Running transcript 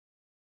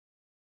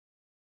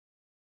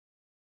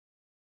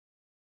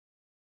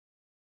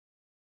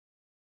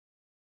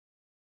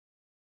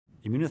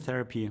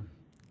Immunotherapy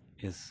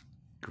is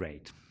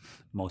great,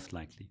 most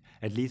likely.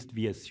 At least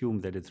we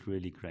assume that it's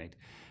really great.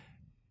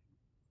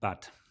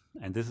 But,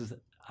 and this is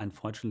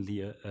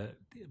unfortunately a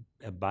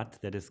but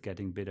that is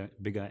getting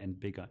bigger and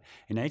bigger.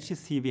 In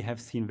HCC, we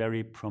have seen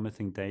very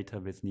promising data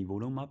with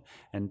nivolumab,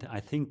 and I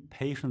think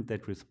patients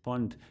that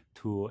respond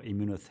to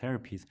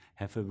immunotherapies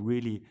have a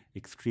really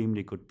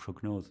extremely good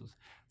prognosis.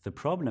 The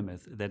problem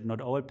is that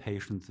not all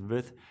patients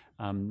with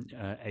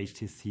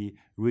HCC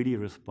really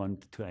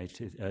respond to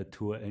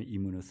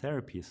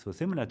immunotherapy. So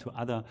similar to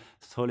other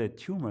solid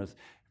tumors,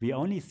 we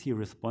only see a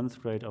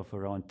response rate of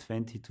around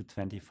 20 to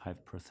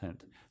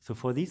 25%. So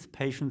for these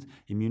patients,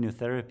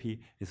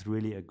 immunotherapy is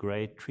really a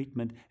great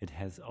treatment. It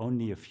has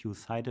only a few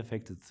side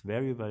effects. It's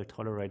very well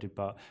tolerated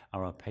by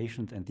our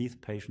patients, and these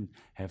patients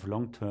have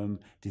long-term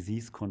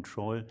disease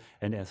control.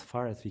 And as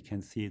far as we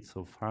can see it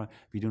so far,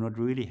 we do not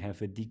really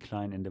have a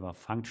decline in liver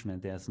function, and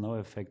there's no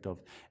effect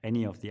of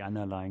any of the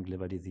underlying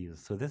liver diseases.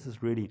 So this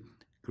is really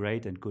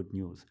great and good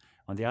news.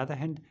 On the other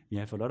hand, we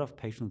have a lot of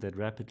patients that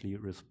rapidly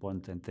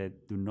respond and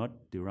that do not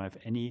derive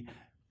any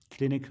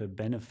clinical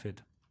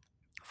benefit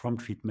from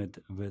treatment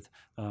with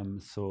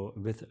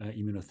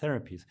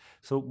immunotherapies.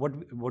 So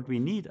what we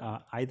need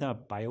are either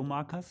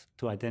biomarkers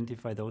to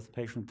identify those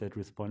patients that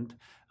respond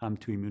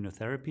to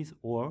immunotherapies,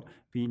 or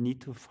we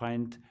need to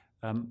find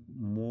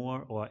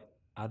more or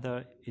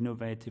other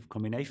innovative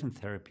combination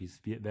therapies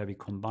where we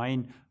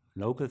combine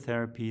local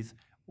therapies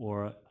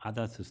or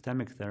other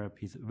systemic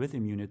therapies with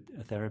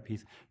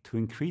immunotherapies to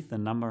increase the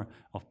number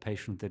of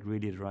patients that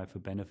really derive a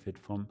benefit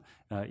from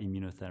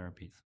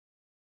immunotherapies.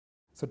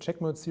 So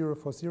CheckMate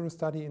 040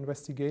 study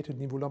investigated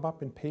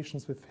nivolumab in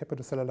patients with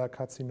hepatocellular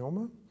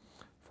carcinoma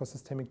for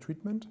systemic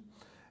treatment.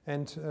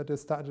 And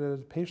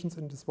the patients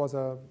in this was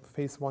a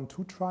phase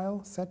 1/2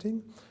 trial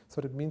setting.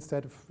 So that means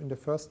that in the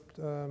first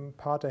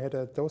part, they had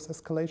a dose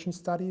escalation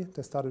study.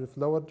 They started with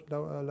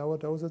lower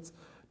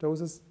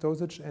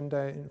dosage, and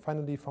they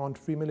finally found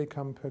 3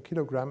 milligram per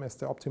kilogram as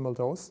the optimal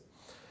dose.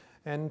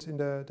 And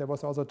there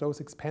was also a dose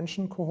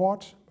expansion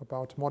cohort.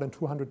 About more than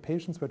 200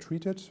 patients were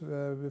treated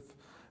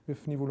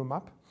with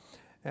nivolumab.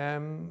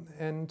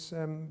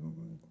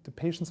 The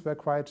patients were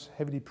quite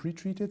heavily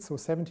pretreated, so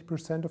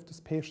 70% of these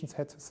patients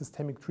had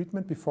systemic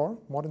treatment before,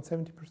 more than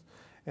 70%,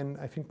 and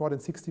I think more than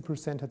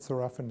 60% had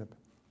sorafenib.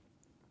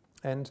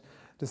 And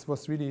this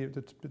was really,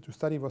 the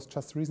study was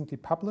just recently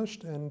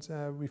published, and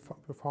we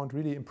found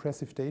really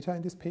impressive data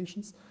in these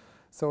patients.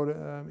 So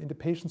in the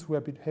patients who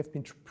have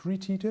been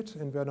pretreated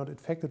and were not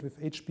infected with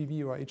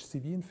HBV or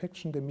HCV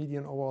infection, the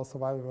median overall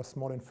survival was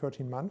more than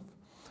 13 months.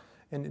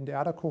 And in the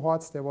other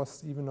cohorts, there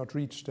was even not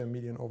reached the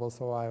median overall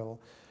survival.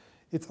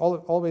 It's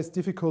always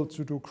difficult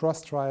to do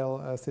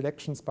cross-trial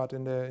selections, but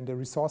in the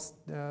resource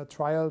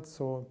trial,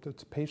 so the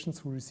patients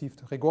who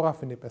received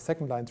regorafenib, a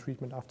second-line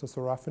treatment after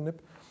sorafenib,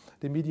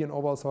 the median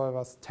overall survival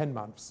was 10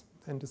 months.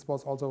 And this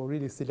was also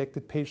really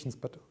selected patients,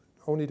 but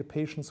only the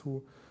patients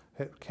who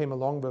came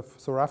along with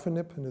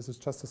sorafenib, and this is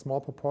just a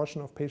small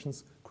proportion of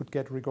patients, could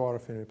get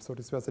regorafenib. So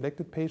these were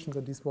selected patients,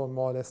 and these were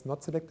more or less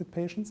not selected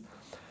patients.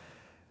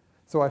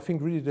 So I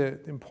think really the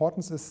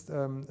importance is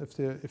of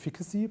the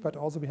efficacy, but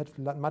also we had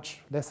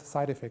much less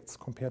side effects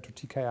compared to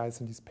TKIs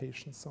in these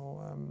patients. So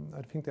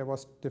I think there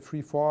was the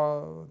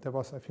 3-4, there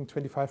was I think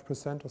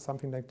 25% or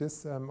something like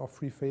this of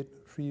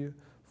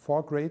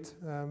 3-4 grade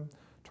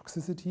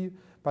toxicity,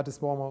 but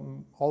this were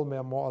all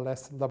more or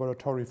less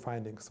laboratory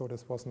findings. So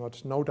this was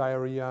no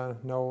diarrhea,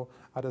 no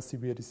other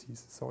severe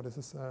disease. So this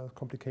is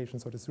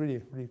complications. So this is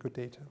really, really good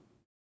data.